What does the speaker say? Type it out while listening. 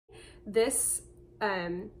this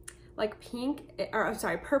like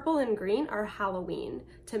purple and green are Halloween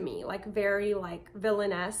to me, like very like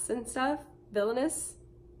villainous and stuff, villainous,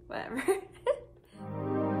 whatever.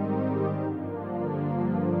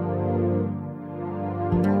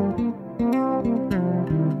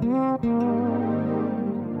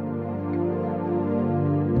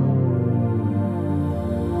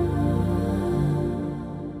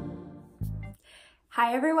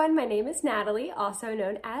 Hi everyone, my name is Natalie, also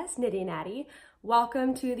known as Knitty Natty.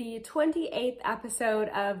 Welcome to the 28th episode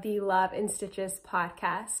of the Love and Stitches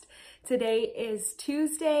podcast. Today is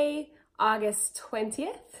Tuesday, August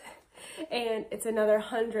 20th, and it's another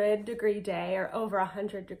 100-degree day, or over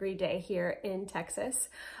 100-degree day here in Texas.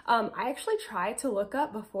 I actually tried to look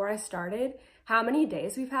up before I started how many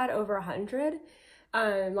days we've had over 100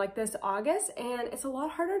 like this August, and it's a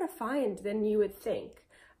lot harder to find than you would think.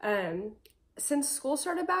 Since school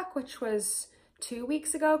started back, which was 2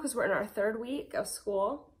 weeks ago, because we're in our third week of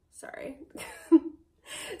school, sorry.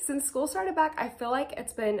 Since school started back, I feel like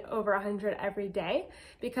it's been over 100 every day,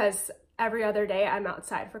 because every other day I'm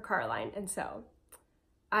outside for Carline, and so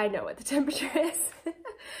I know what the temperature is.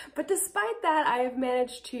 But despite that, I have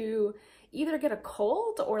managed to either get a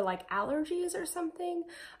cold or like allergies or something,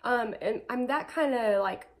 and I'm that kind of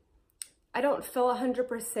like, I don't feel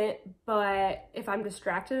 100%, but if I'm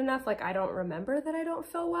distracted enough, like I don't remember that I don't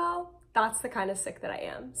feel well, that's the kind of sick that I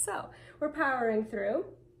am. So we're powering through.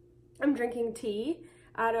 I'm drinking tea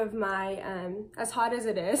out of my, as hot as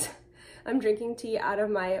it is, I'm drinking tea out of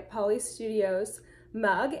my Poly Studios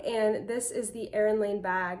mug, and this is the Erin Lane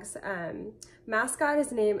Bags mascot.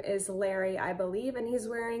 His name is Larry, I believe, and he's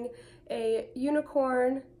wearing a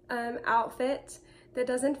unicorn outfit that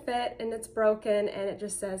doesn't fit, and it's broken, and it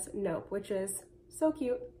just says nope, which is so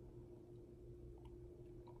cute.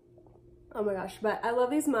 Oh my gosh, but I love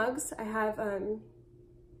these mugs. I have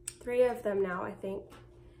 3 of them now, I think.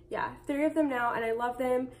 Yeah, 3 of them now, and I love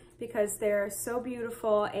them because they're so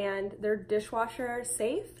beautiful, and they're dishwasher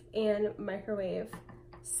safe and microwave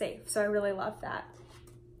safe, so I really love that.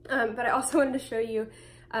 But I also wanted to show you,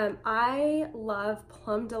 I love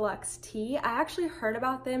Plum Deluxe tea. I actually heard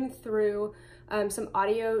about them through some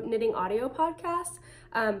knitting audio podcasts,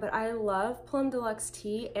 but I love Plum Deluxe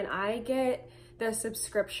tea, and I get the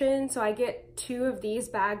subscription, so I get 2 of these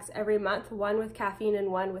bags every month, one with caffeine and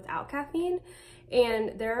one without caffeine,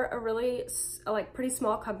 and they're a really like pretty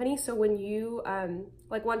small company. So when you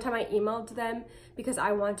like one time I emailed them because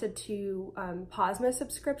I wanted to pause my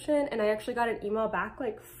subscription, and I actually got an email back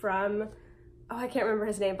like from, oh, I can't remember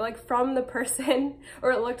his name, but like from the person,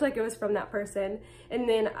 or it looked like it was from that person. And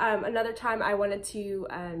then another time I wanted to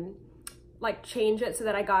like change it so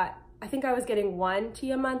that I think I was getting 1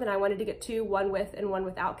 tea a month, and I wanted to get 2, one with and one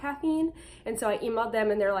without caffeine. And so I emailed them,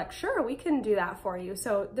 and they're like, sure, we can do that for you.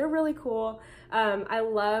 So they're really cool. I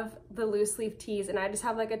love the loose leaf teas, and I just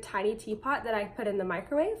have like a tiny teapot that I put in the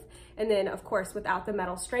microwave, and then of course without the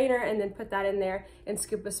metal strainer, and then put that in there and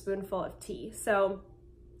scoop a spoonful of tea. So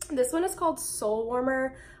this one is called Soul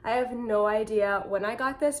Warmer. I have no idea when I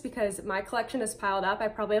got this because my collection is piled up. I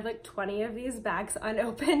probably have like 20 of these bags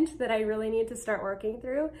unopened that I really need to start working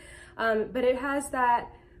through. But it has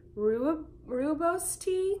that rooibos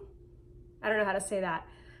tea, I don't know how to say that,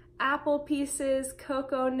 apple pieces,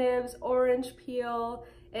 cocoa nibs, orange peel,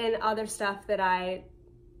 and other stuff that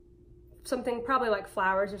something probably like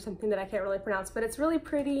flowers or something that I can't really pronounce, but it's really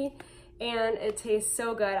pretty and it tastes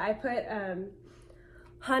so good. I put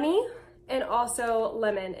honey and also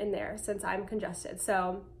lemon in there since I'm congested.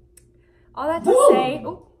 So all that to say,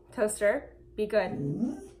 oh, toaster, be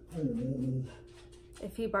good.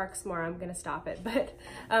 If he barks more, I'm gonna stop it. But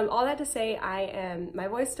all that to say, my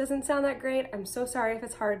voice doesn't sound that great. I'm so sorry if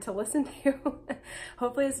it's hard to listen to.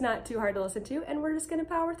 Hopefully it's not too hard to listen to, and we're just gonna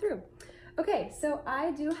power through. Okay, so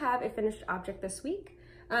I do have a finished object this week.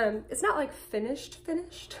 It's not like finished,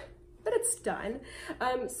 but it's done.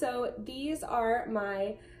 So these are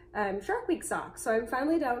my Shark Week socks. So I'm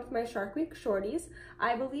finally done with my Shark Week shorties.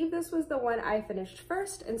 I believe this was the one I finished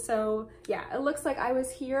first, and so yeah, it looks like I was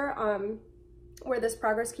here where this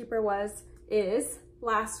Progress Keeper is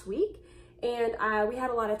last week, and we had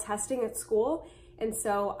a lot of testing at school, and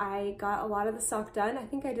so I got a lot of the sock done. I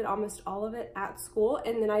think I did almost all of it at school,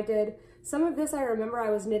 and then I did some of this. I remember I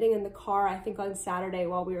was knitting in the car, I think on Saturday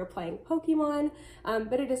while we were playing Pokemon,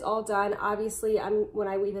 but it is all done. Obviously, when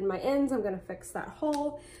I weave in my ends, I'm gonna fix that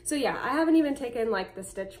hole. So yeah, I haven't even taken like the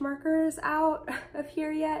stitch markers out of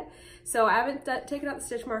here yet. So I haven't taken out the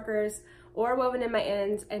stitch markers or woven in my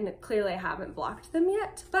ends, and clearly I haven't blocked them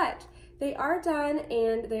yet, but they are done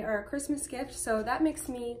and they are a Christmas gift, so that makes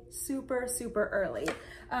me super, super early.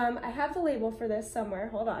 I have the label for this somewhere,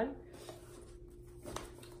 hold on.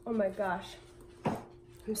 Oh my gosh,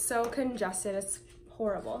 I'm so congested, it's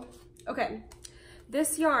horrible. Okay,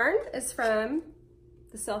 this yarn is from,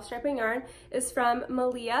 the self-striping yarn is from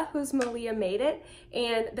Malia, who's Malia Made It,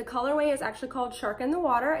 and the colorway is actually called Shark in the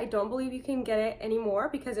Water. I don't believe you can get it anymore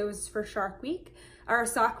because it was for Shark Week, or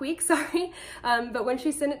Sock Week, sorry. But when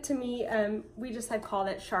she sent it to me, we just had called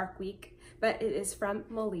it Shark Week, but it is from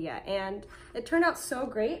Malia, and it turned out so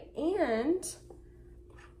great. And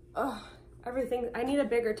everything, I need a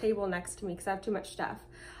bigger table next to me because I have too much stuff.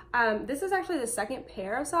 This is actually the second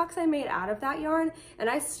pair of socks I made out of that yarn, and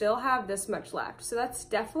I still have this much left. So that's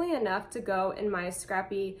definitely enough to go in my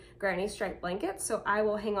scrappy granny stripe blanket. So I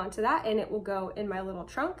will hang on to that and it will go in my little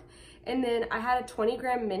trunk. And then I had a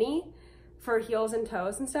 20-gram mini for heels and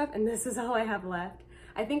toes and stuff, and this is all I have left.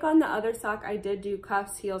 I think on the other sock I did do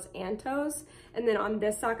cuffs, heels, and toes. And then on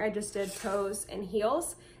this sock I just did toes and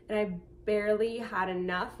heels, and I barely had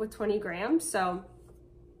enough with 20 grams. So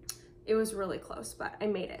it was really close, but I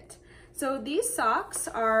made it. So these socks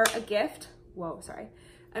are a gift,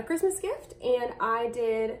 a Christmas gift, and I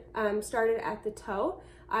did, started at the toe.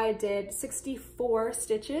 I did 64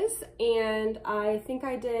 stitches, and I think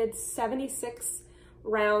I did 76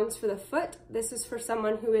 rounds for the foot. This is for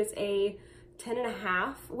someone who is a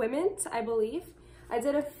 10.5 women's, I believe. I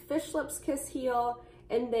did a fish lips kiss heel,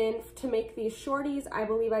 and then to make these shorties, I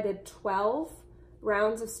believe I did 12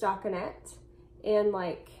 rounds of stockinette, and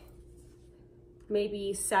like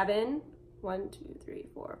maybe 7, 1, 2, 3,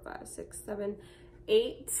 4, 5, 6, 7,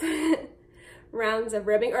 8 rounds of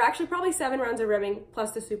ribbing, or actually probably 7 rounds of ribbing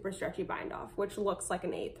plus the super stretchy bind off, which looks like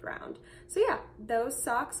an 8th round. So yeah, those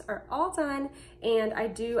socks are all done, and I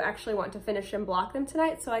do actually want to finish and block them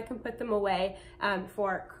tonight so I can put them away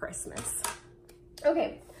for Christmas.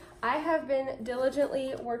 Okay, I have been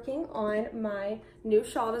diligently working on my new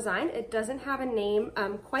shawl design. It doesn't have a name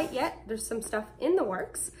quite yet. There's some stuff in the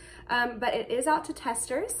works, but it is out to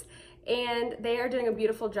testers, and they are doing a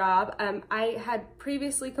beautiful job. I had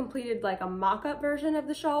previously completed like a mock-up version of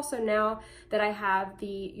the shawl, so now that I have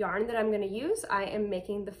the yarn that I'm going to use, I am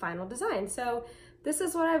making the final design. So this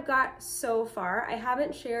is what I've got so far. I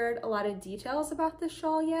haven't shared a lot of details about this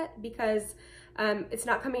shawl yet because it's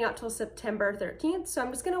not coming out till September 13th, so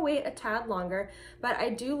I'm just gonna wait a tad longer, but I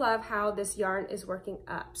do love how this yarn is working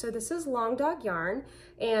up. So this is Long Dog yarn,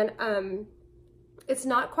 and it's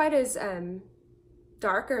not quite as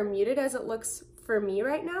dark or muted as it looks for me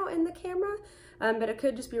right now in the camera, but it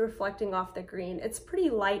could just be reflecting off the green. It's pretty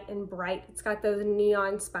light and bright. It's got those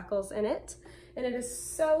neon speckles in it, and it is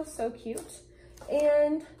so, so cute.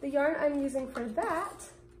 And the yarn I'm using for that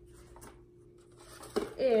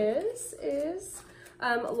is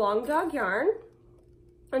Long Dog yarn,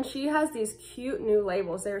 and she has these cute new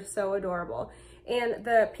labels. They're so adorable, and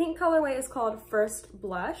the pink colorway is called First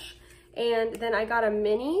Blush, and then I got a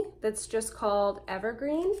mini that's just called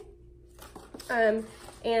Evergreen, and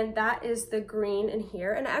that is the green in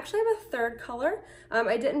here. And I actually have a third color.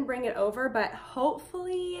 I didn't bring it over, but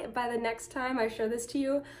hopefully by the next time I show this to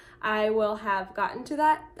you, I will have gotten to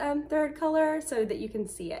that third color so that you can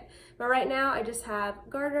see it. But right now I just have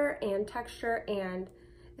garter and texture, and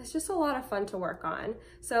it's just a lot of fun to work on.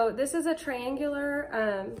 So this is a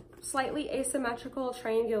triangular, slightly asymmetrical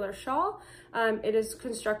triangular shawl. It is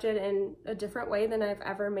constructed in a different way than I've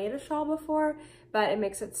ever made a shawl before, but it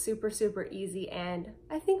makes it super, super easy and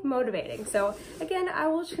I think motivating. So again, I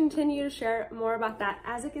will continue to share more about that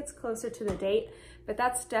as it gets closer to the date, but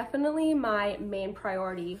that's definitely my main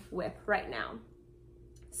priority with right now.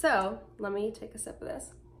 So let me take a sip of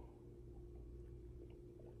this.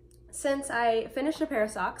 Since I finished a pair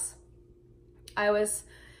of socks, I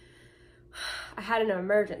had an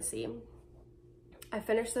emergency. I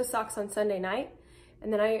finished those socks on Sunday night,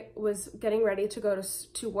 and then I was getting ready to go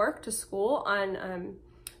to work, to school on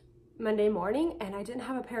Monday morning, and I didn't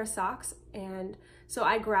have a pair of socks, and so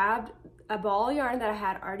I grabbed a ball of yarn that I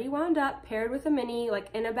had already wound up, paired with a mini, like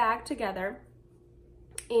in a bag together,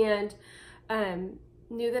 and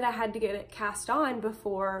knew that I had to get it cast on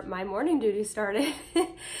before my morning duty started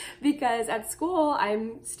because at school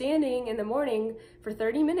I'm standing in the morning for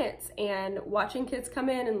 30 minutes and watching kids come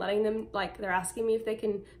in and letting them, like, they're asking me if they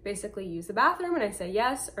can basically use the bathroom, and I say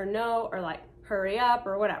yes or no, or like hurry up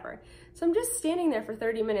or whatever. So I'm just standing there for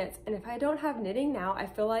 30 minutes, and if I don't have knitting now, I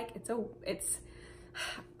feel like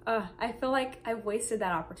I feel like I've wasted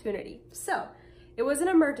that opportunity. So it was an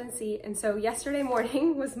emergency, and so yesterday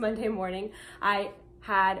morning was Monday morning. I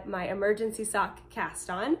had my emergency sock cast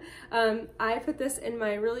on. I put this in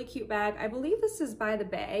my really cute bag. I believe this is by the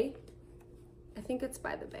Bay. I think it's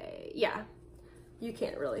By the Bay. Yeah, you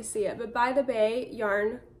can't really see it, but By the Bay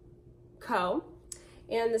Yarn Co.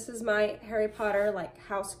 And this is my Harry Potter like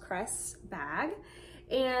house crest bag.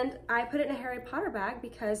 And I put it in a Harry Potter bag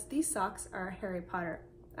because these socks are Harry Potter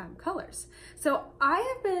colors. So I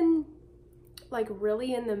have been like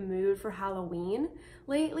really in the mood for Halloween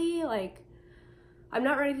lately. Like I'm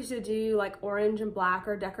not ready to do like orange and black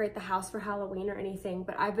or decorate the house for Halloween or anything,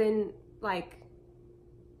 but I've been like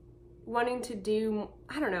wanting to do,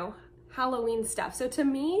 I don't know, Halloween stuff. So to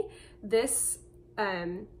me, this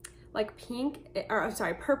like pink, or I'm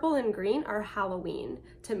sorry, purple and green are Halloween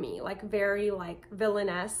to me, like very like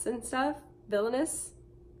villainous and stuff, villainous,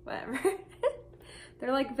 whatever.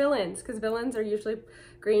 They're like villains, because villains are usually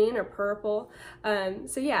green or purple.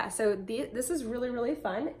 So yeah, so this is really, really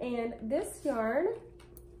fun. And this yarn,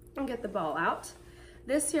 I'll get the ball out.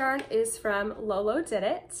 This yarn is from Lolo Did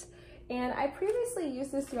It. And I previously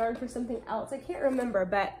used this yarn for something else. I can't remember,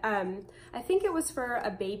 but I think it was for a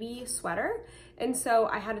baby sweater. And so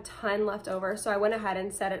I had a ton left over. So I went ahead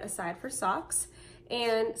and set it aside for socks.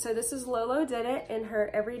 And so this is Lolo Did It in her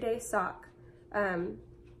everyday sock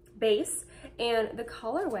base. And the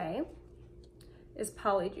colorway is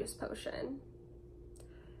Polyjuice Potion.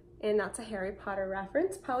 And that's a Harry Potter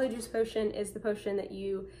reference. Polyjuice Potion is the potion that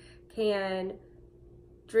you can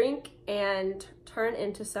drink and turn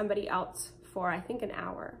into somebody else for, I think, an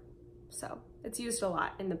hour. So it's used a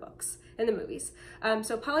lot in the books, in the movies.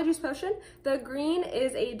 So Polyjuice Potion. The green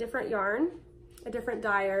is a different yarn, a different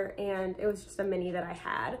dyer, and it was just a mini that I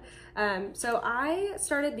had. So I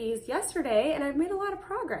started these yesterday and I've made a lot of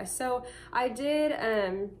progress. So I did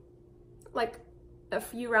like a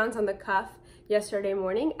few rounds on the cuff yesterday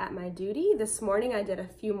morning at my duty. This morning I did a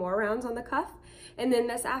few more rounds on the cuff. And then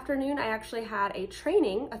this afternoon I actually had a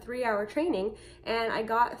training, a 3-hour training, and I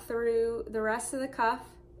got through the rest of the cuff.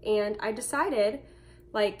 And I decided,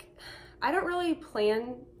 like, I don't really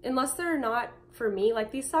plan, unless they're not for me,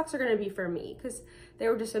 like these socks are gonna be for me because they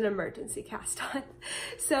were just an emergency cast on.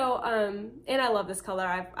 So, and I love this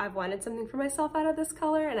color. I've wanted something for myself out of this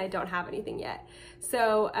color and I don't have anything yet.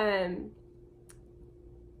 So,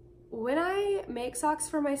 when I make socks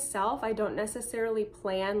for myself, I don't necessarily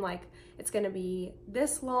plan like it's gonna be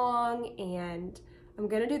this long and I'm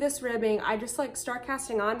gonna do this ribbing. I just like start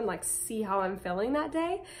casting on and like see how I'm feeling that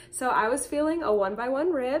day. So I was feeling a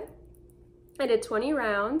 1x1 rib. I did 20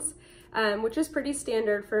 rounds, which is pretty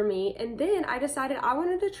standard for me. And then I decided I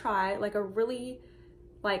wanted to try like a really,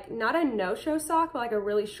 like not a no-show sock, but like a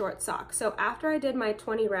really short sock. So after I did my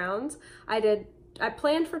 20 rounds, I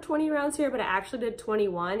planned for 20 rounds here, but I actually did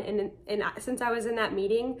 21. And since I was in that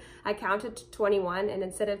meeting, I counted to 21. And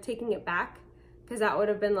instead of taking it back, because that would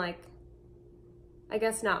have been like, I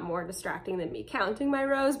guess not more distracting than me counting my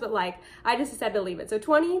rows, but like, I just decided to leave it. So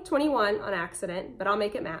 20, 21 on accident, but I'll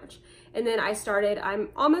make it match. And then I'm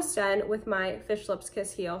almost done with my Fish Lips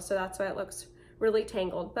Kiss heel. So that's why it looks really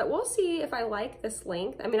tangled, but we'll see if I like this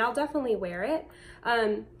length. I mean, I'll definitely wear it.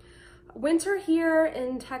 Winter here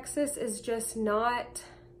in Texas is just not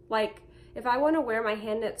like, if I want to wear my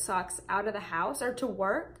hand knit socks out of the house or to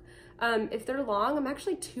work, if they're long, I'm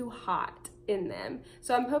actually too hot in them.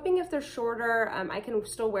 So I'm hoping if they're shorter, I can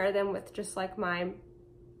still wear them with just like my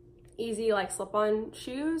easy like slip-on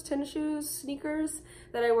shoes, tennis shoes, sneakers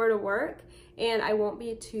that I wear to work, and I won't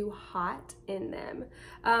be too hot in them.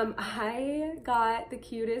 I got the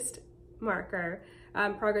cutest marker,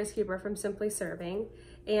 Progress Keeper from Simply Serving,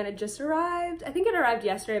 and it just arrived. I think it arrived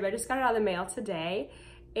yesterday, but I just got it out of the mail today.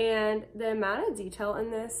 And the amount of detail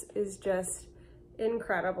in this is just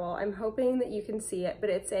incredible. I'm hoping that you can see it, but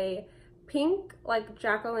it's a pink, like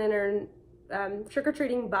jack-o'-lantern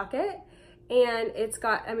trick-or-treating bucket. And it's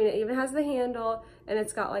got, I mean, it even has the handle, and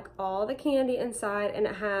it's got like all the candy inside, and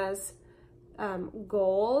it has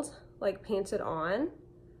gold like painted on.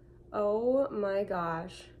 Oh my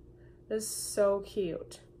gosh, this is so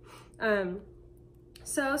cute.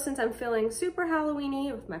 So since I'm feeling super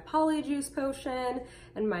Halloween-y with my Polyjuice Potion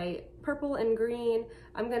and my purple and green,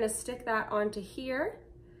 I'm gonna stick that onto here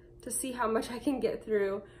to see how much I can get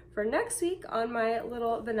through for next week on my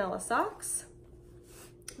little vanilla socks.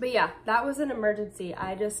 But yeah, that was an emergency.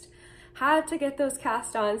 I just had to get those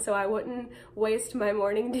cast on so I wouldn't waste my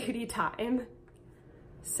morning duty time.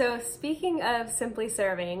 So speaking of Simply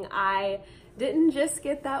Serving, I didn't just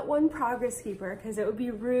get that one Progress Keeper because it would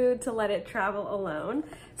be rude to let it travel alone.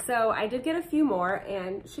 So I did get a few more,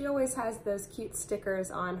 and she always has those cute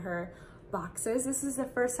stickers on her boxes. This is the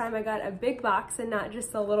first time I got a big box and not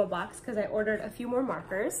just a little box because I ordered a few more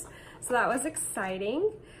markers. So that was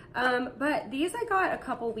exciting. But these I got a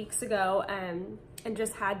couple weeks ago and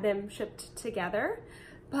just had them shipped together.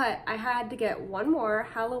 But I had to get one more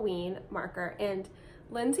Halloween marker, and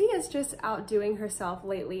Lindsay is just outdoing herself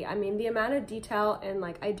lately. I mean, the amount of detail and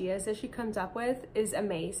like ideas that she comes up with is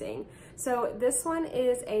amazing. So this one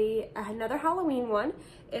is another Halloween one.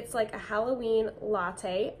 It's like a Halloween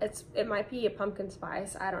latte. It might be a pumpkin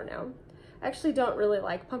spice, I don't know. I actually don't really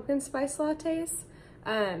like pumpkin spice lattes,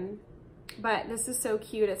 but this is so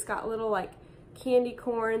cute. It's got little like candy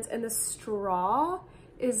corns, and the straw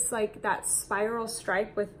is like that spiral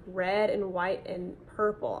stripe with red and white and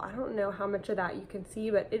purple. I don't know how much of that you can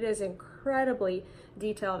see, but it is incredibly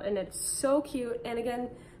detailed and it's so cute. And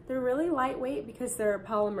again, they're really lightweight because they're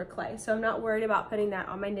polymer clay, so I'm not worried about putting that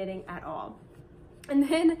on my knitting at all. And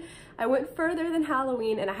then I went further than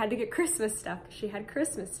Halloween and I had to get Christmas stuff because she had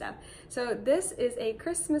Christmas stuff. So this is a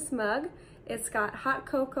Christmas mug. It's got hot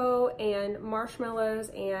cocoa and marshmallows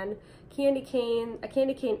and a candy cane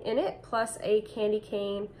in it, plus a candy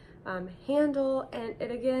cane handle. And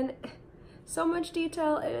it, again, so much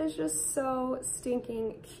detail. It is just so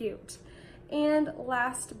stinking cute. And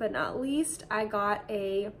last but not least, I got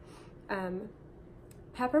a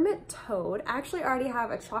peppermint toad. I actually already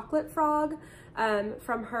have a chocolate frog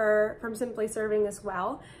from Simply Serving as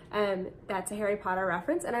well. That's a Harry Potter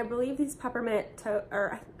reference, and I believe these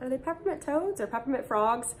are they peppermint toads or peppermint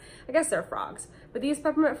frogs? I guess they're frogs, but these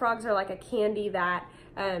peppermint frogs are like a candy that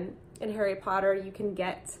in Harry Potter you can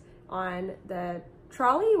get on the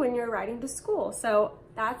trolley when you're riding to school. So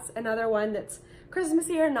that's another one that's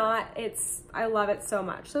Christmassy or not. I love it so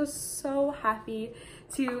much. So happy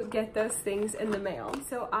to get those things in the mail.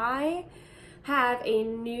 So I have a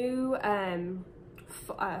new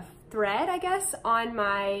thread, I guess, on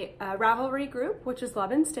my Ravelry group, which is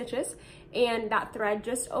Love and Stitches, and that thread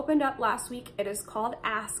just opened up last week. It is called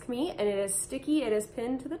Ask Me, and it is sticky. It is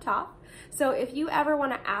pinned to the top. So if you ever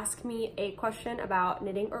want to ask me a question about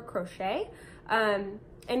knitting or crochet,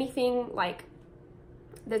 anything like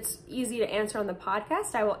that's easy to answer on the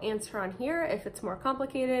podcast, I will answer on here. If it's more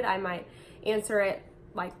complicated, I might answer it,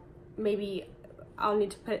 like maybe I'll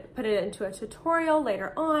need to put it into a tutorial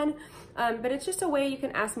later on, but it's just a way you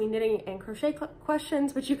can ask me knitting and crochet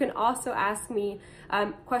questions, but you can also ask me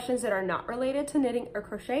questions that are not related to knitting or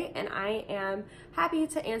crochet, and I am happy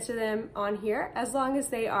to answer them on here as long as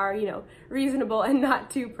they are, you know, reasonable and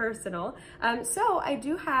not too personal. So I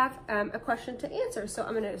do have a question to answer, so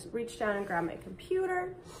I'm gonna reach down and grab my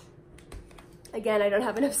computer. Again, I don't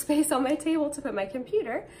have enough space on my table to put my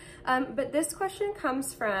computer, but this question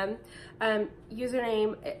comes from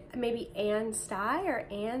username maybe Ann Sty or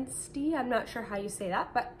Ann Stee. I'm not sure how you say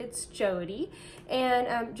that, but it's Jody.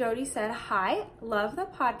 And Jody said, "Hi, love the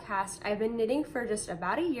podcast. I've been knitting for just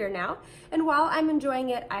about a year now, and while I'm enjoying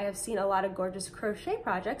it, I have seen a lot of gorgeous crochet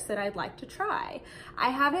projects that I'd like to try.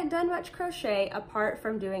 I haven't done much crochet apart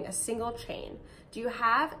from doing a single chain. Do you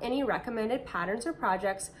have any recommended patterns or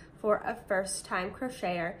projects for a first-time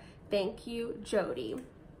crocheter? Thank you, Jody."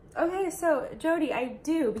 Okay, so Jody, I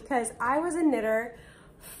do, because I was a knitter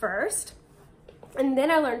first, and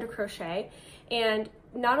then I learned to crochet. And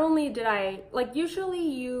not only did I, like, usually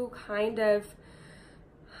you kind of,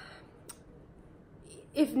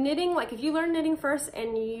 if you learn knitting first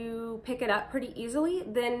and you pick it up pretty easily,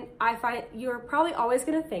 then I find you're probably always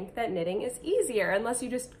gonna think that knitting is easier unless you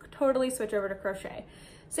just totally switch over to crochet.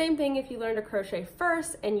 Same thing if you learn to crochet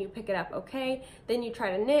first and you pick it up okay, then you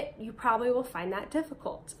try to knit, you probably will find that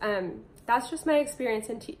difficult. That's just my experience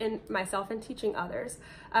in myself and teaching others.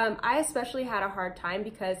 I especially had a hard time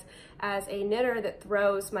because as a knitter that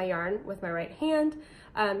throws my yarn with my right hand,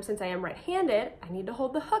 since I am right-handed, I need to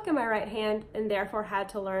hold the hook in my right hand and therefore had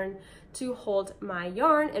to learn to hold my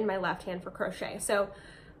yarn in my left hand for crochet. So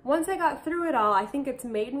once I got through it all, I think it's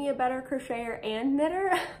made me a better crocheter and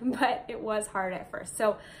knitter, but it was hard at first.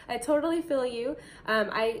 So I totally feel you.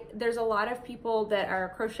 There's a lot of people that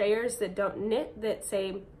are crocheters that don't knit that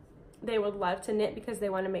say they would love to knit because they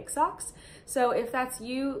want to make socks. So if that's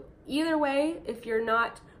you, either way, if you're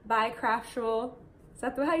not bi-craftual, is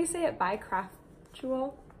that how you say it?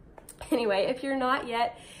 Bi-craftual? Anyway, if you're not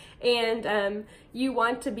yet, and you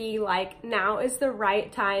want to be like, now is the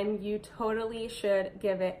right time, you totally should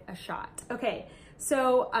give it a shot. Okay,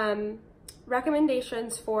 so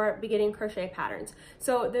recommendations for beginning crochet patterns.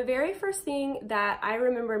 So the very first thing that I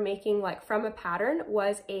remember making like from a pattern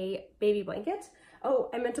was a baby blanket.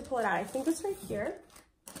 Oh, I meant to pull it out. I think it's right here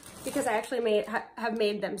because I actually have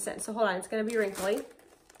made them since. So hold on, it's gonna be wrinkly.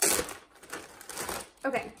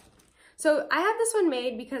 Okay, so I have this one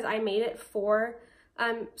made because I made it for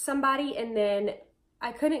somebody and then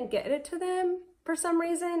I couldn't get it to them for some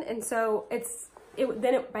reason, and so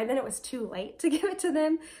by then it was too late to give it to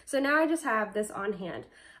them. So now I just have this on hand.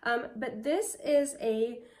 But this is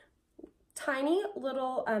a tiny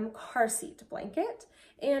little car seat blanket.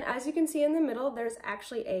 And as you can see in the middle, there's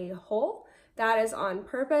actually a hole that is on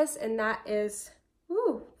purpose, and that is,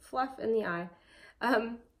 ooh, fluff in the eye.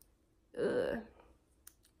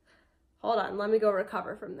 Hold on, let me go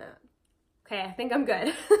recover from that. Okay, I think I'm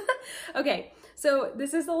good. Okay, so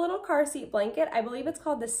this is the little car seat blanket. I believe it's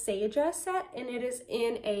called the Seja set, and it is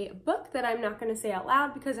in a book that I'm not gonna say out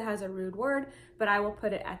loud because it has a rude word, but I will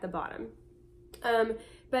put it at the bottom.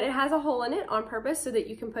 But it has a hole in it on purpose so that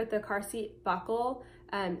you can put the car seat buckle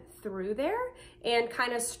through there and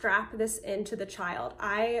kind of strap this into the child.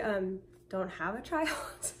 I don't have a child.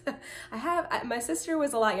 My sister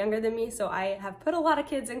was a lot younger than me, so I have put a lot of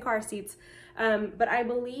kids in car seats, but I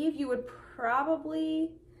believe you would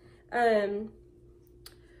probably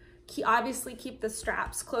obviously keep the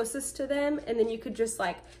straps closest to them, and then you could just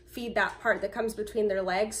like feed that part that comes between their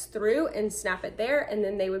legs through and snap it there, and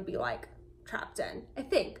then they would be like trapped in, I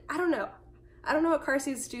think. I don't know what car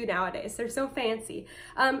seats do nowadays. They're so fancy.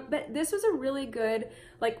 But this was a really good,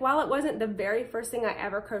 like, while it wasn't the very first thing I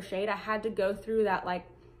ever crocheted, I had to go through that, like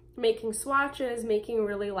making swatches, making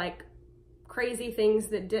really like crazy things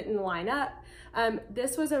that didn't line up.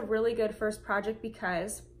 This was a really good first project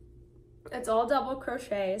because it's all double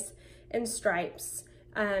crochets and stripes.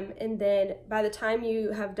 And then by the time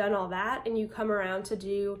you have done all that and you come around to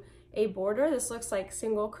do a border, this looks like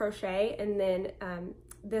single crochet, and then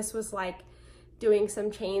this was like doing some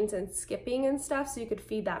chains and skipping and stuff so you could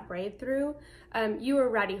feed that braid through. You were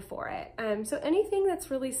ready for it. So anything that's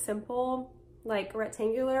really simple, like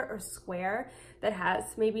rectangular or square, that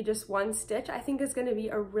has maybe just one stitch, I think is gonna be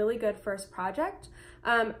a really good first project.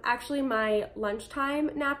 Actually, my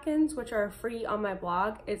lunchtime napkins, which are free on my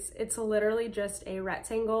blog, it's literally just a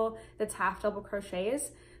rectangle that's half double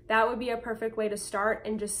crochets. That would be a perfect way to start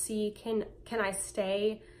and just see, can I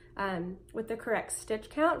stay with the correct stitch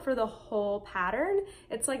count for the whole pattern.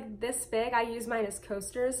 It's like this big. I use mine as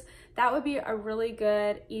coasters. That would be a really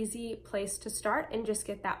good, easy place to start and just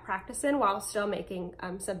get that practice in while still making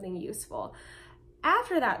something useful.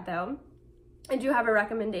 After that though, I do have a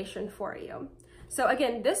recommendation for you. So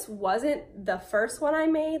again, this wasn't the first one I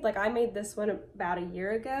made. Like, I made this one about a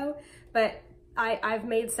year ago, but I've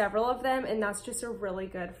made several of them, and that's just a really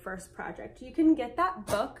good first project. You can get that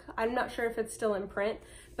book. I'm not sure if it's still in print,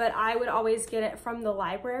 but I would always get it from the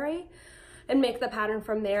library and make the pattern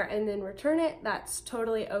from there and then return it. That's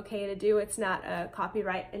totally okay to do. It's not a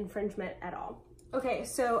copyright infringement at all. Okay,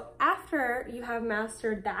 so after you have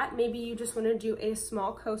mastered that, maybe you just want to do a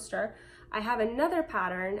small coaster. I have another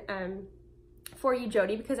pattern for you,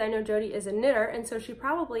 Jody, because I know Jody is a knitter, and so she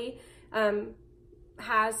probably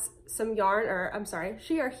has some yarn, or I'm sorry,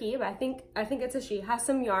 she or he, but I think it's a she, has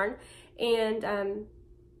some yarn and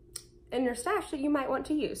in your stash that you might want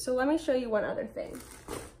to use. So let me show you one other thing.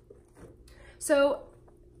 So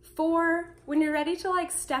for when you're ready to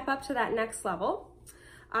like step up to that next level,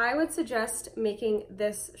 I would suggest making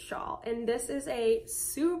this shawl. And this is a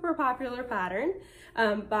super popular pattern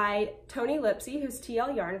by Tony Lipsy, who's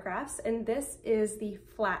TL Yarn Crafts, and this is the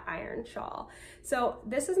flat iron shawl. So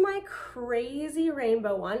this is my crazy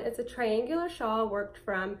rainbow one. It's a triangular shawl worked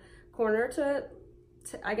from corner to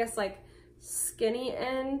I guess like skinny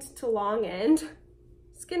end to long end.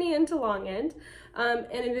 Skinny end to long end. And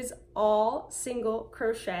it is all single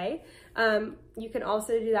crochet. You can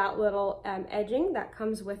also do that little edging that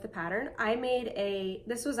comes with the pattern. I made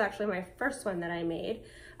this was actually my first one that I made.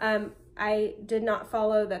 I did not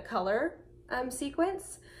follow the color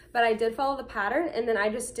sequence, but I did follow the pattern, and then I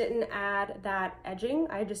just didn't add that edging.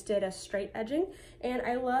 I just did a straight edging, and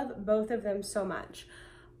I love both of them so much.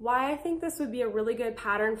 Why I think this would be a really good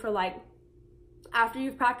pattern for like after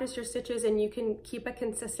you've practiced your stitches and you can keep a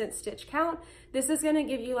consistent stitch count, this is gonna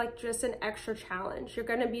give you like just an extra challenge. You're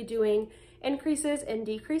gonna be doing increases and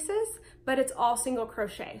decreases, but it's all single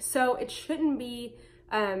crochet. So it shouldn't be,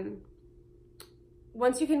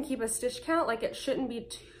 once you can keep a stitch count, like it shouldn't be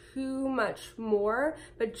too much more,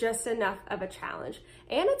 but just enough of a challenge.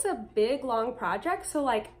 And it's a big, long project. So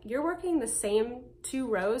like you're working the same 2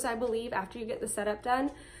 rows, I believe, after you get the setup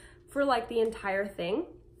done for like the entire thing.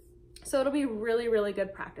 So it'll be really, really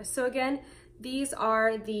good practice. So again, these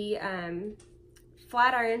are the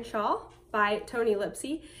flat iron shawl by Tony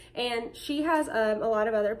Lipsy, and she has a lot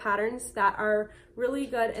of other patterns that are really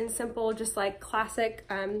good and simple, just like classic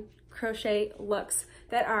crochet looks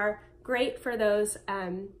that are great for those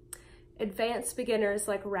advanced beginners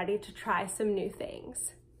like ready to try some new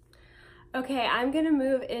things. Okay, I'm gonna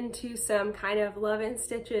move into some kind of Love and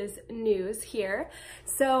Stitches news here.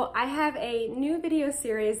 So I have a new video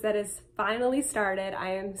series that is finally started.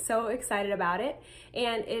 I am so excited about it.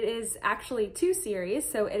 And it is actually two series.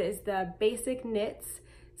 So it is the Basic Knits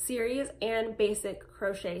series and Basic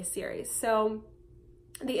Crochet series. So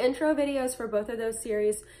the intro videos for both of those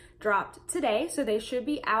series dropped today, so they should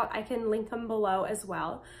be out. I can link them below as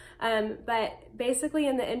well. But basically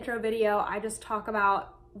in the intro video, I just talk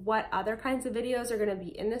about what other kinds of videos are going to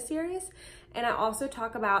be in the series. And I also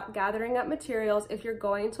talk about gathering up materials if you're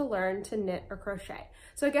going to learn to knit or crochet.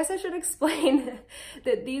 So I guess I should explain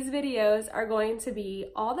that these videos are going to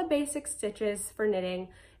be all the basic stitches for knitting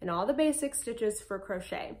and all the basic stitches for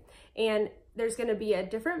crochet. And there's going to be a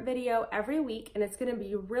different video every week, and it's going to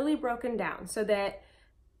be really broken down so that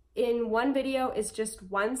in one video is just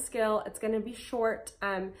one skill. It's going to be short.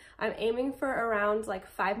 I'm aiming for around like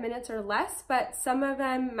 5 minutes or less, but some of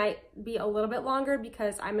them might be a little bit longer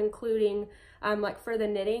because I'm including, like for the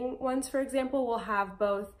knitting ones, for example, we'll have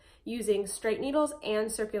both using straight needles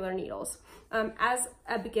and circular needles. As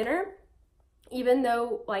a beginner, even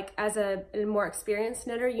though like as a more experienced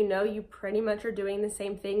knitter, you know you pretty much are doing the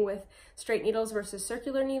same thing with straight needles versus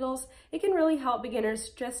circular needles, it can really help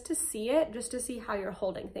beginners just to see it, just to see how you're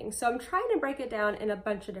holding things. So I'm trying to break it down in a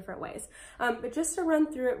bunch of different ways. But just to run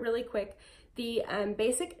through it really quick, the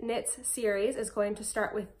Basic Knits series is going to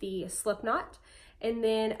start with the slip knot, and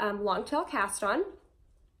then long tail cast on,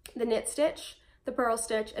 the knit stitch, the purl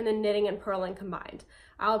stitch, and then knitting and purling combined.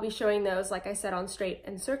 I'll be showing those, like I said, on straight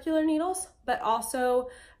and circular needles, but also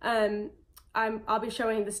I'll be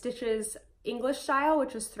showing the stitches English style,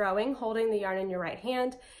 which is throwing, holding the yarn in your right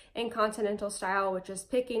hand, and continental style, which is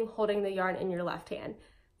picking, holding the yarn in your left hand.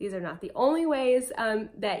 These are not the only ways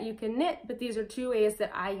that you can knit, but these are two ways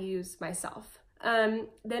that I use myself.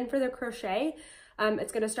 Then for the crochet,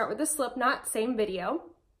 it's going to start with the slip knot, same video,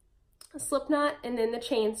 a slip knot, and then the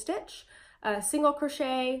chain stitch, single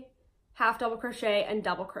crochet, half double crochet, and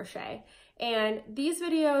double crochet. And these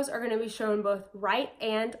videos are going to be shown both right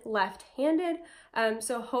and left-handed.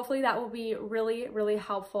 So hopefully that will be really, really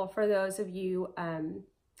helpful for those of you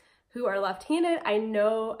who are left-handed. I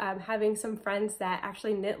know having some friends that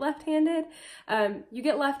actually knit left-handed, you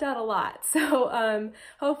get left out a lot. So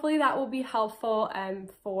hopefully that will be helpful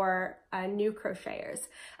for new crocheters.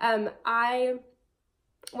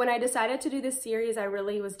 When I decided to do this series, I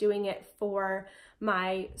really was doing it for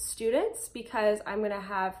my students because I'm going to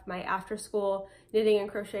have my after school knitting and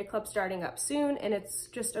crochet club starting up soon, and it's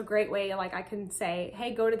just a great way, like I can say,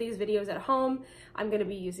 hey, go to these videos at home. I'm going to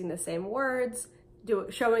be using the same words,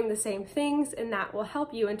 showing the same things, and that will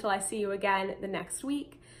help you until I see you again the next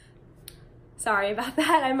week. Sorry about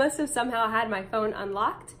that. I must have somehow had my phone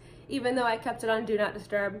unlocked. Even though I kept it on Do Not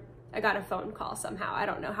Disturb, I got a phone call somehow. I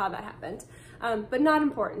don't know how that happened, but not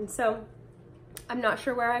important. So I'm not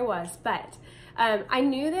sure where I was, but I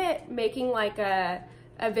knew that making like a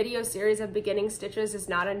video series of beginning stitches is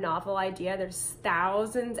not a novel idea. There's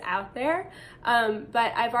thousands out there,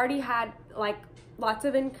 but I've already had like lots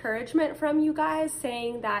of encouragement from you guys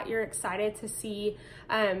saying that you're excited to see,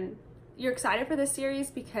 you're excited for this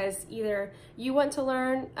series because either you want to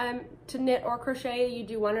learn to knit or crochet, you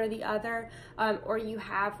do one or the other, or you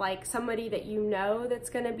have like somebody that you know that's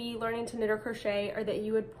going to be learning to knit or crochet, or that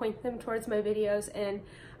you would point them towards my videos. And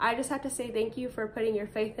I just have to say thank you for putting your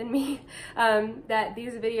faith in me, that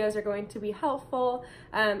these videos are going to be helpful.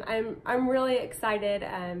 I'm really excited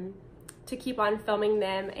to keep on filming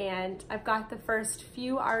them, and I've got the first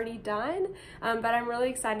few already done, but I'm really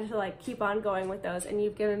excited to like keep on going with those, and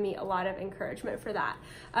you've given me a lot of encouragement for that.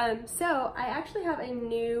 So I actually have a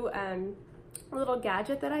new little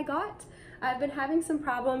gadget that I got. I've been having some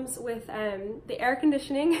problems with the air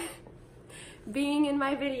conditioning being in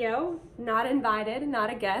my video, not invited,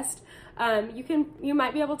 not a guest. You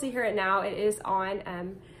might be able to hear it now, it is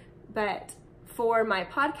on, but for my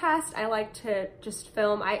podcast, I like to just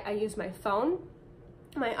film. I use my phone,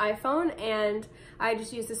 my iPhone, and I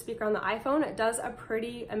just use the speaker on the iPhone. It does a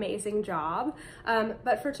pretty amazing job.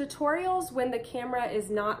 But for tutorials, when the camera is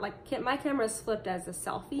not, like my camera is flipped as a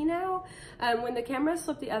selfie now. When the camera is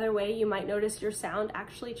flipped the other way, you might notice your sound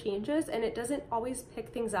actually changes, and it doesn't always pick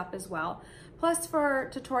things up as well. Plus for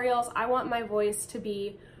tutorials, I want my voice to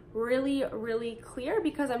be really, really clear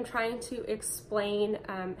because I'm trying to explain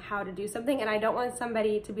how to do something, and I don't want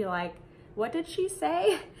somebody to be like, what did she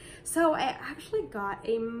say? So I actually got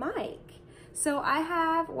a mic. So I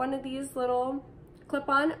have one of these little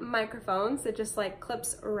clip-on microphones that just like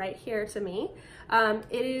clips right here to me.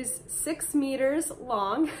 It is 6 meters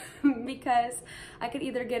long because I could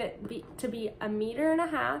either get it to be 1.5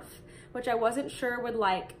 meters, which I wasn't sure would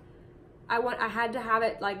like, I had to have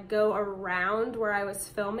it like go around where I was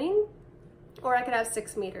filming, or I could have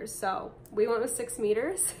 6 meters. So we went with 6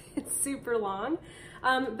 meters. It's super long.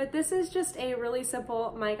 But this is just a really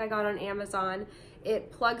simple mic I got on Amazon.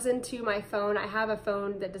 It plugs into my phone. I have a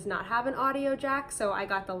phone that does not have an audio jack, so I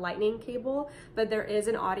got the lightning cable, but there is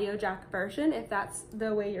an audio jack version if that's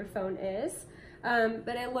the way your phone is.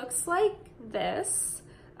 But it looks like this.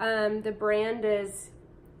 The brand is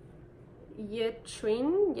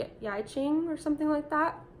Yiching or something like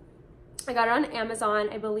that. I got it on Amazon.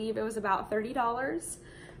 I believe it was about $30.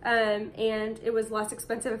 And it was less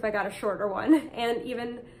expensive if I got a shorter one, and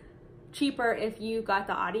even cheaper if you got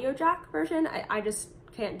the audio jack version. I just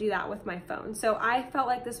can't do that with my phone. So I felt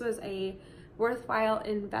like this was a worthwhile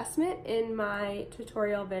investment in my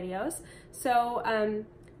tutorial videos. So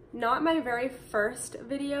not my very first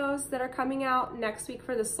videos that are coming out next week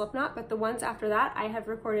for the slipknot, but the ones after that I have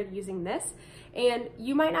recorded using this. And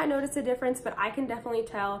you might not notice a difference, but I can definitely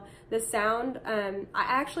tell the sound. I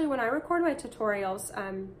actually, when I record my tutorials,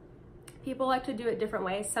 people like to do it different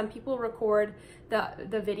ways. Some people record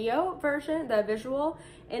the video version, the visual,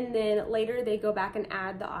 and then later they go back and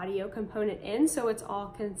add the audio component in, so it's all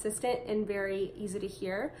consistent and very easy to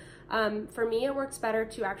hear. For me, it works better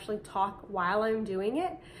to actually talk while I'm doing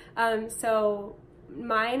it. So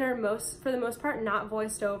mine are for the most part, not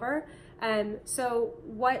voiced over. So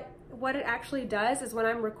what it actually does is when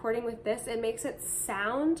I'm recording with this, it makes it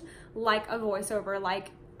sound like a voiceover,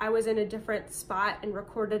 like I was in a different spot and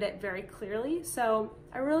recorded it very clearly. So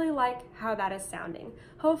I really like how that is sounding.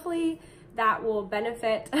 Hopefully that will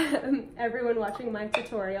benefit everyone watching my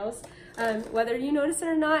tutorials. Whether you notice it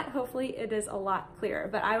or not, hopefully it is a lot clearer,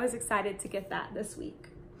 but I was excited to get that this week.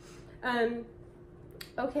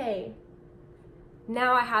 Okay,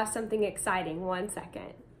 now I have something exciting. One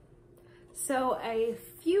second. So a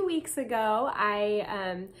few weeks ago,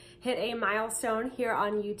 I hit a milestone here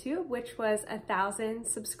on YouTube, which was 1,000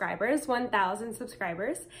 subscribers, 1,000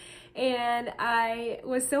 subscribers. And I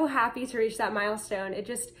was so happy to reach that milestone.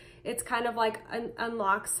 It's kind of like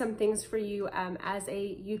unlocks some things for you as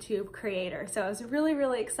a YouTube creator. So it was really,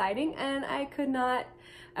 really exciting, and I could not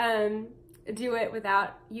do it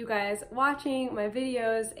without you guys watching my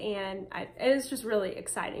videos, and it is just really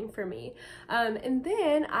exciting for me. And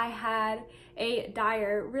then I had a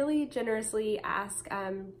dyer really generously ask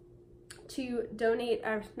to donate,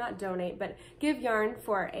 or not donate, but give yarn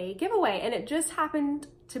for a giveaway, and it just happened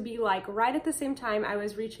to be like right at the same time I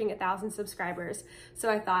was reaching 1,000 subscribers. So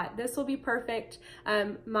I thought this will be perfect.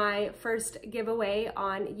 My first giveaway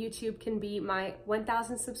on YouTube can be my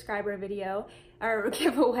 1,000 subscriber video or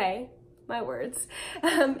giveaway. My words.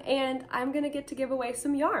 And I'm gonna get to give away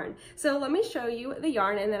some yarn. So let me show you the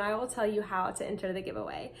yarn, and then I will tell you how to enter the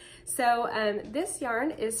giveaway. So this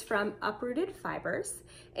yarn is from Uprooted Fibers,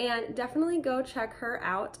 and definitely go check her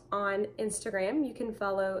out on Instagram. You can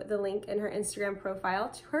follow the link in her Instagram profile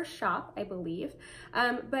to her shop, I believe.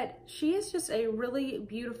 But she is just a really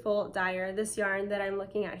beautiful dyer. This yarn that I'm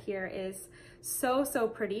looking at here is so, so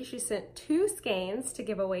pretty. She sent 2 skeins to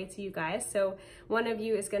give away to you guys. So one of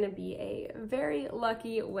you is gonna be a very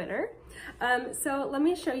lucky winner. So let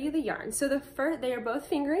me show you the yarn. So they are both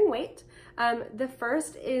fingering weight. The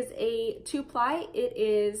first is a 2-ply. It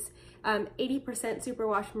is 80%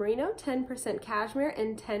 superwash merino, 10% cashmere,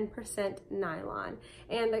 and 10% nylon.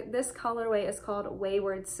 And this colorway is called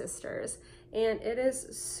Wayward Sisters. And it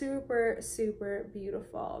is super, super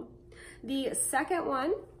beautiful. The second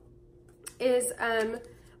one is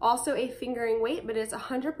also a fingering weight, but it's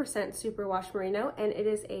 100% superwash merino, and it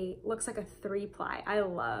is looks like a 3-ply. I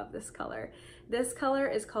love this color. This color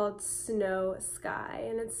is called Snow Sky,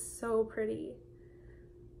 and it's so pretty.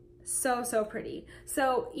 So, so pretty.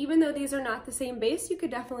 So even though these are not the same base, you could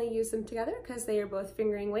definitely use them together because they are both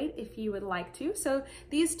fingering weight if you would like to. So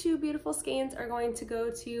these 2 beautiful skeins are going to go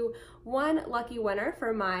to one lucky winner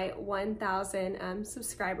for my 1,000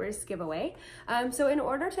 subscribers giveaway. So in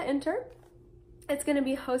order to enter, it's going to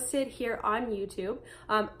be hosted here on YouTube.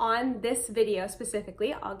 On this video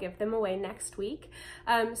specifically, I'll give them away next week.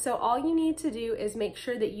 So all you need to do is make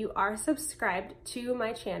sure that you are subscribed to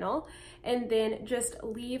my channel, and then just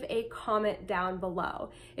leave a comment down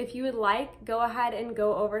below. If you would like, go ahead and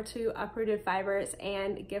go over to Uprooted Fibers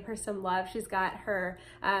and give her some love. She's got her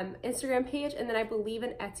Instagram page, and then I believe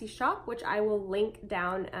an Etsy shop, which I will link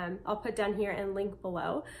down. I'll put down here and link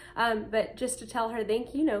below. But just to tell her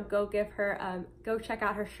thank you, go give her, go check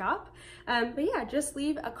out her shop. But yeah, just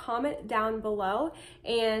leave a comment down below,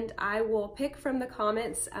 and I will pick from the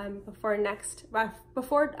comments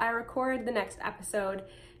before I record the next episode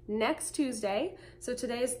next Tuesday. So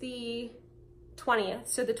today's the 20th,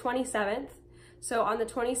 so the 27th. So on the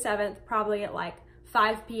 27th, probably at like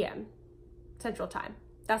 5 p.m. Central Time.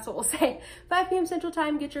 That's what we'll say. 5 p.m. Central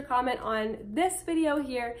Time, get your comment on this video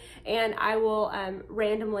here, and I will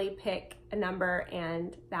randomly pick a number,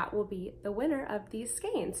 and that will be the winner of these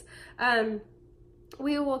skeins.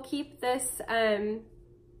 We will keep this, you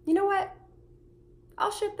know what?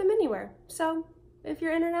 I'll ship them anywhere. So if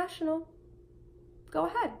you're international, go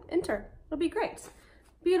ahead, enter. It'll be great.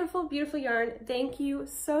 Beautiful, beautiful yarn. Thank you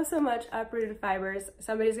so, so much, Uprooted Fibers.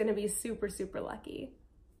 Somebody's gonna be super, super lucky.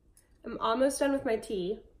 I'm almost done with my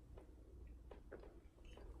tea.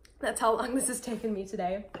 That's how long this has taken me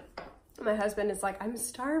today. My husband is like, I'm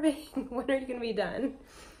starving. When are you gonna be done?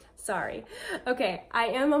 Sorry. Okay, I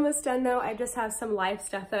am almost done though. I just have some life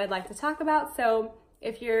stuff that I'd like to talk about. So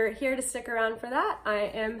if you're here to stick around for that, I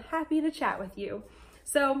am happy to chat with you.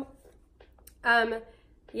 So,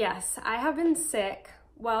 yes, I have been sick.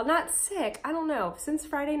 Well, not sick, I don't know. Since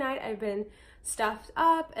Friday night, I've been stuffed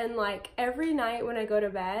up, and like every night when I go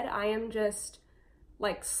to bed, I am just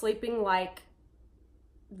like sleeping like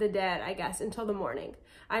the dead, I guess, until the morning.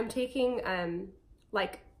 I'm taking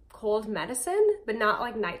like cold medicine, but not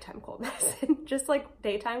like nighttime cold medicine, just like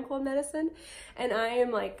daytime cold medicine. And I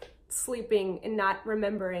am like sleeping and not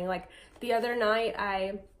remembering. Like the other night,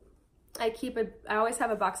 I always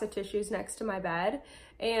have a box of tissues next to my bed,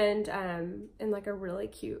 and like a really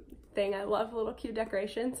cute thing. I love little cute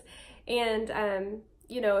decorations. And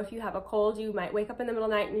you know, if you have a cold, you might wake up in the middle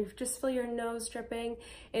of the night and you just feel your nose dripping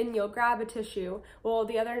and you'll grab a tissue. Well,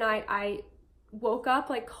 the other night I woke up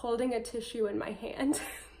like holding a tissue in my hand.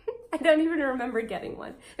 I don't even remember getting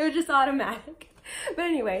one. It was just automatic. But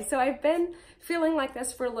anyway, so I've been feeling like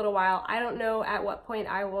this for a little while. I don't know at what point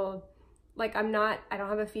I will, like I don't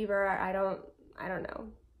have a fever. I don't know.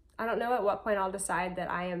 I don't know at what point I'll decide that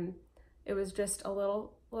it was just a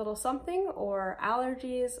little something, or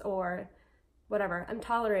allergies, or whatever. I'm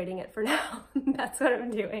tolerating it for now. That's what I'm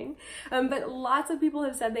doing. But lots of people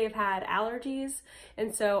have said they've had allergies,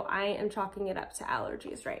 and so I am chalking it up to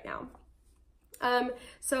allergies right now.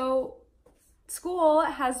 So school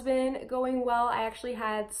has been going well. I actually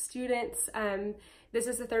had students, this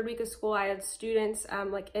is the third week of school. I had students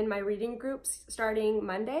like in my reading groups starting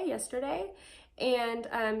yesterday. And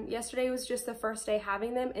yesterday was just the first day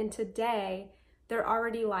having them, and today they're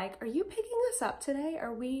already like, are you picking us up today?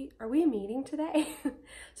 Are we meeting today?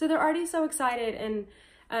 So they're already so excited, and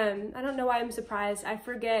I don't know why I'm surprised. I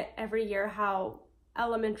forget every year how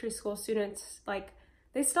elementary school students, like,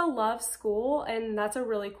 they still love school, and that's a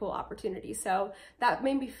really cool opportunity. So that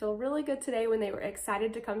made me feel really good today when they were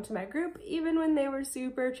excited to come to my group, even when they were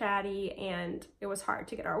super chatty and it was hard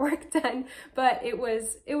to get our work done, but it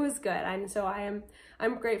was good. And so I'm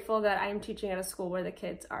grateful that I'm teaching at a school where the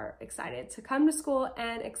kids are excited to come to school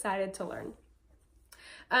and excited to learn.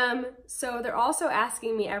 So they're also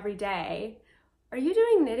asking me every day, are you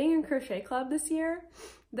doing knitting and crochet club this year?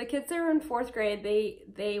 The kids that were in 4th grade,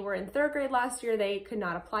 they were in 3rd grade last year. They could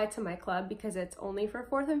not apply to my club because it's only for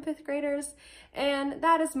 4th and 5th graders. And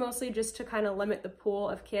that is mostly just to kind of limit the pool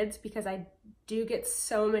of kids, because I do get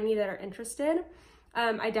so many that are interested.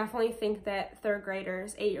 I definitely think that 3rd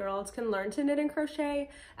graders, 8-year-olds can learn to knit and crochet,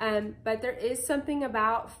 but there is something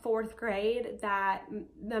about 4th grade that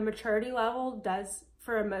the maturity level does,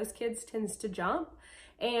 for most kids, tends to jump.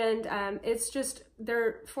 And it's just,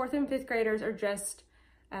 their 4th and 5th graders are just,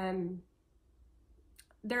 I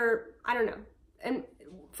don't know. And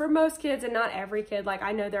for most kids, and not every kid, like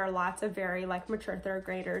I know there are lots of very like mature 3rd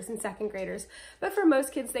graders and 2nd graders, but for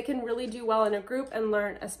most kids, they can really do well in a group and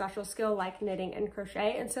learn a special skill like knitting and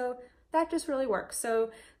crochet. And so that just really works.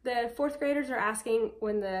 So the 4th graders are asking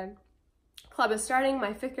when the club is starting.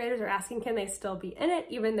 My 5th graders are asking, can they still be in it,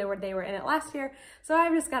 even though they were in it last year? So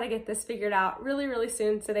I've just got to get this figured out really, really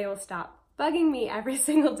soon, so they will stop bugging me every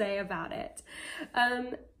single day about it.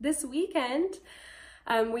 This weekend,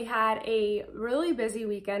 we had a really busy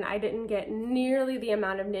weekend. I didn't get nearly the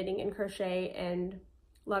amount of knitting and crochet and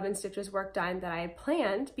Love and Stitches work done that I had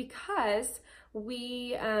planned, because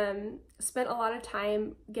we spent a lot of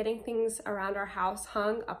time getting things around our house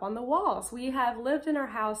hung up on the walls. We have lived in our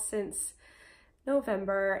house since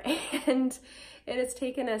November, and it has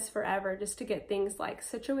taken us forever just to get things like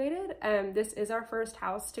situated. This is our first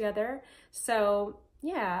house together, so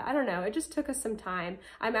yeah, I don't know, it just took us some time.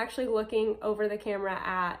 I'm actually looking over the camera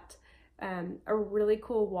at a really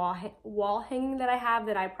cool wall hanging that I have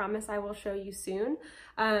that I promise I will show you soon.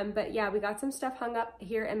 But yeah, we got some stuff hung up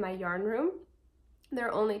here in my yarn room, There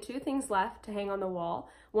are only 2 things left to hang on the wall.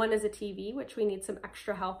 1 is a TV, which we need some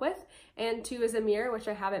extra help with, and 2 is a mirror, which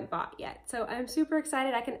I haven't bought yet. So I'm super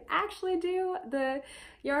excited I can actually do the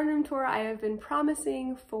yarn room tour I have been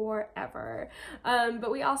promising forever.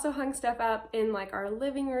 But we also hung stuff up in like our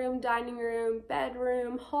living room, dining room,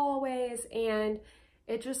 bedroom, hallways, and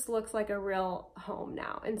it just looks like a real home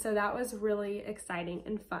now. And so that was really exciting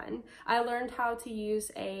and fun. I learned how to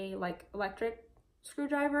use a like electric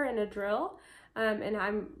screwdriver and a drill. And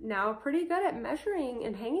I'm now pretty good at measuring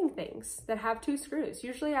and hanging things that have 2 screws.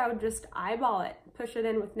 Usually I would just eyeball it, push it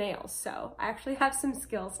in with nails. So I actually have some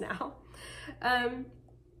skills now.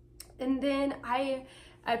 And then I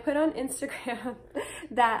put on Instagram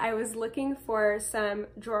that I was looking for some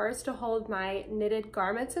drawers to hold my knitted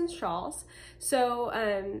garments and shawls. So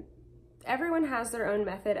everyone has their own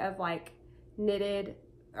method of like knitted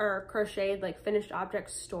or crocheted like finished object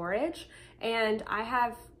storage, and I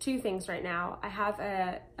have 2 things right now. I have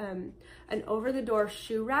an over-the-door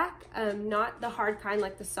shoe rack, not the hard kind,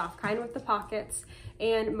 like the soft kind with the pockets,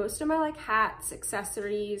 and most of my like hats,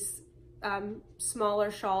 accessories,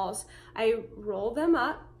 smaller shawls, I roll them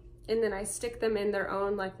up and then I stick them in their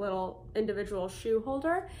own like little individual shoe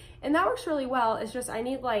holder, and that works really well. It's just I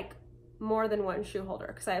need like more than 1 shoe holder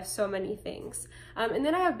because I have so many things. And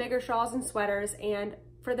then I have bigger shawls and sweaters, and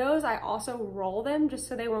for those, I also roll them just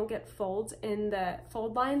so they won't get folds in the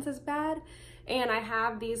fold lines as bad. And I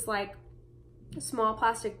have these like small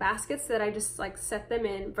plastic baskets that I just like set them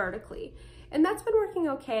in vertically. And that's been working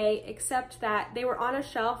okay, except that they were on a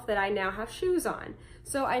shelf that I now have shoes on.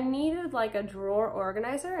 So I needed like a drawer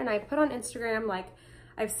organizer, and I put on Instagram, like,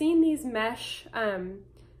 I've seen these mesh,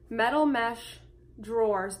 metal mesh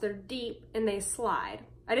drawers. They're deep and they slide.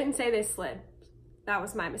 I didn't say they slid. That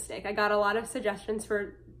was my mistake. I got a lot of suggestions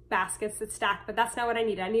for baskets that stack, but that's not what I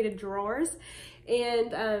needed. I needed drawers.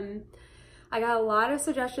 And I got a lot of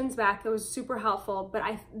suggestions back. That was super helpful. But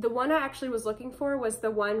the one I actually was looking for was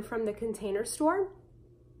the one from the Container Store.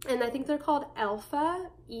 And I think they're called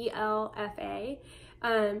Elfa, E-L-F-A.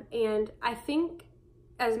 And I think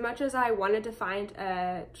as much as I wanted to find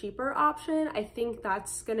a cheaper option, I think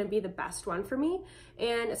that's gonna be the best one for me.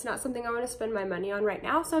 And it's not something I wanna spend my money on right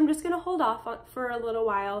now. So I'm just gonna hold off for a little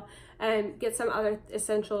while and get some other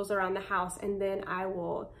essentials around the house, and then I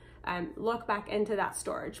will look back into that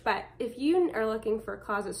storage. But if you are looking for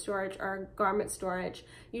closet storage or garment storage,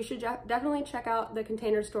 you should definitely check out the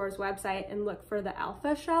Container Store's website and look for the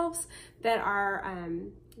Alpha shelves that are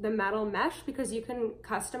the metal mesh, because you can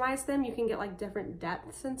customize them. You can get like different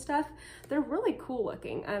depths and stuff. They're really cool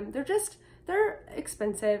looking. They're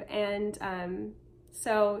expensive, and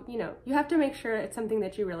so, you know, you have to make sure it's something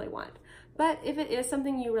that you really want. But if it is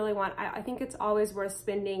something you really want, I think it's always worth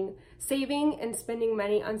saving and spending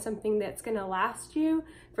money on something that's gonna last you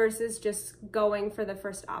versus just going for the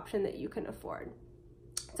first option that you can afford.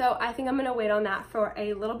 So I think I'm gonna wait on that for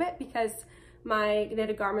a little bit, because my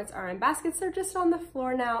knitted garments are in baskets. They're just on the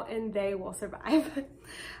floor now, and they will survive.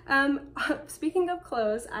 Speaking of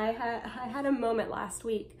clothes, I had a moment last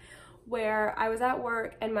week where I was at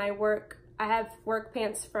work, and I have work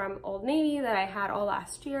pants from Old Navy that I had all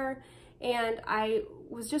last year, and I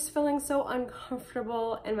was just feeling so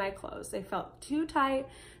uncomfortable in my clothes. They felt too tight,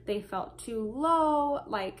 they felt too low,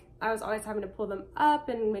 like I was always having to pull them up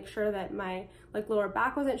and make sure that my like lower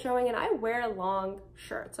back wasn't showing. And I wear long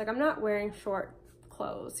shirts, like I'm not wearing short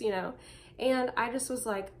clothes, you know? And I just was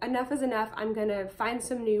like, enough is enough. I'm gonna find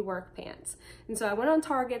some new work pants. And so I went on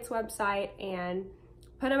Target's website and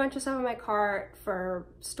put a bunch of stuff in my cart for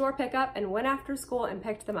store pickup, and went after school and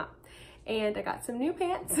picked them up. And I got some new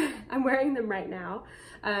pants. I'm wearing them right now.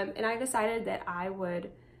 And I decided that I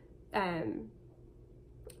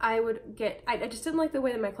just didn't like the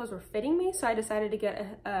way that my clothes were fitting me. So I decided to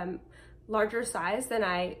get a larger size than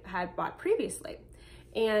I had bought previously.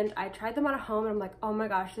 And I tried them on at home, and I'm like, oh my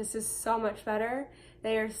gosh, this is so much better.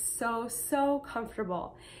 They are so, so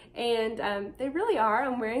comfortable. And they really are.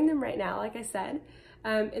 I'm wearing them right now, like I said.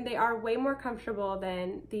 And they are way more comfortable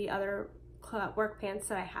than the other work pants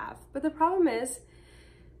that I have. But the problem is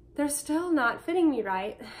they're still not fitting me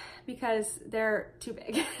right because they're too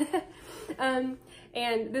big.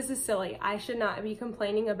 And this is silly. I should not be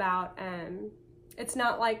complaining about, it's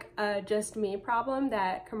not like a just me problem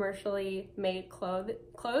that commercially made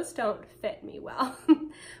clothes don't fit me well.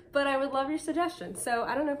 But I would love your suggestions. So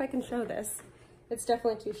I don't know if I can show this. It's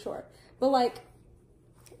definitely too short. But like,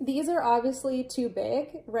 these are obviously too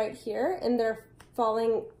big right here, and they're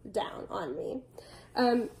falling down on me.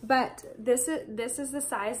 But this is the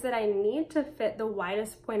size that I need to fit the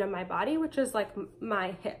widest point of my body, which is like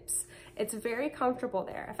my hips. It's very comfortable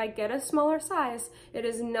there. If I get a smaller size, it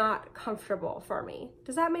is not comfortable for me.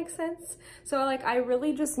 Does that make sense? So like I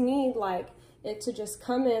really just need like it to just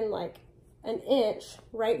come in like an inch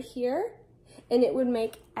right here, and it would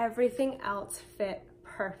make everything else fit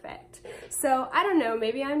perfect. So I don't know,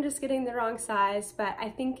 maybe I'm just getting the wrong size, but I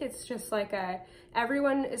think it's just like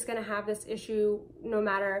everyone is gonna have this issue no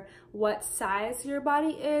matter what size your body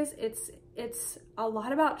is. It's a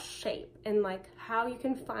lot about shape and like how you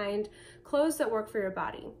can find clothes that work for your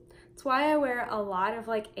body. That's why I wear a lot of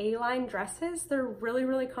like A-line dresses. They're really,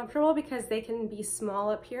 really comfortable because they can be small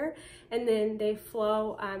up here and then they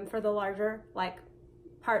flow for the larger like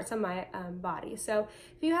parts of my body. So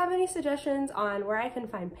if you have any suggestions on where I can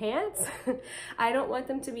find pants, I don't want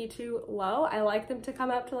them to be too low. I like them to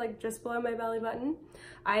come up to like just below my belly button.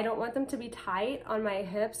 I don't want them to be tight on my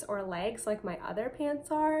hips or legs like my other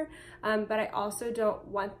pants are, but I also don't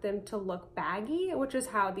want them to look baggy, which is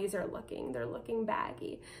how these are looking. They're looking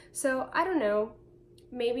baggy. So I don't know,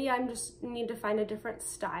 maybe I just need to find a different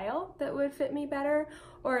style that would fit me better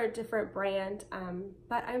or a different brand,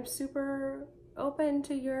 but I'm super open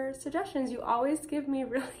to your suggestions. You always give me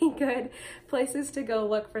really good places to go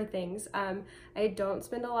look for things. I don't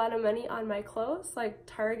spend a lot of money on my clothes. Like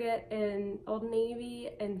Target and Old Navy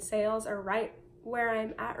and sales are right where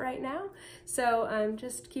I'm at right now. So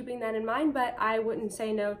just keeping that in mind, but I wouldn't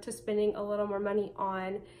say no to spending a little more money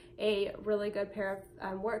on a really good pair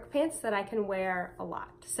of work pants that I can wear a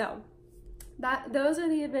lot. So those are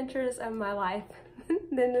the adventures of my life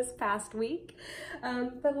in this past week.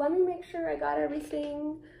 But let me make sure I got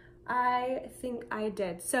everything. I think I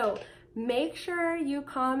did. So make sure you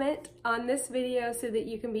comment on this video so that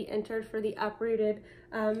you can be entered for the uprooted,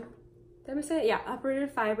 did I say it? Yeah,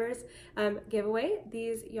 uprooted fibers giveaway.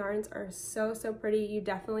 These yarns are so, so pretty. You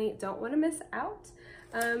definitely don't want to miss out.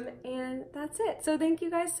 And that's it. So thank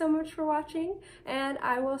you guys so much for watching, and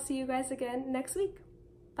I will see you guys again next week.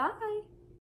 Bye.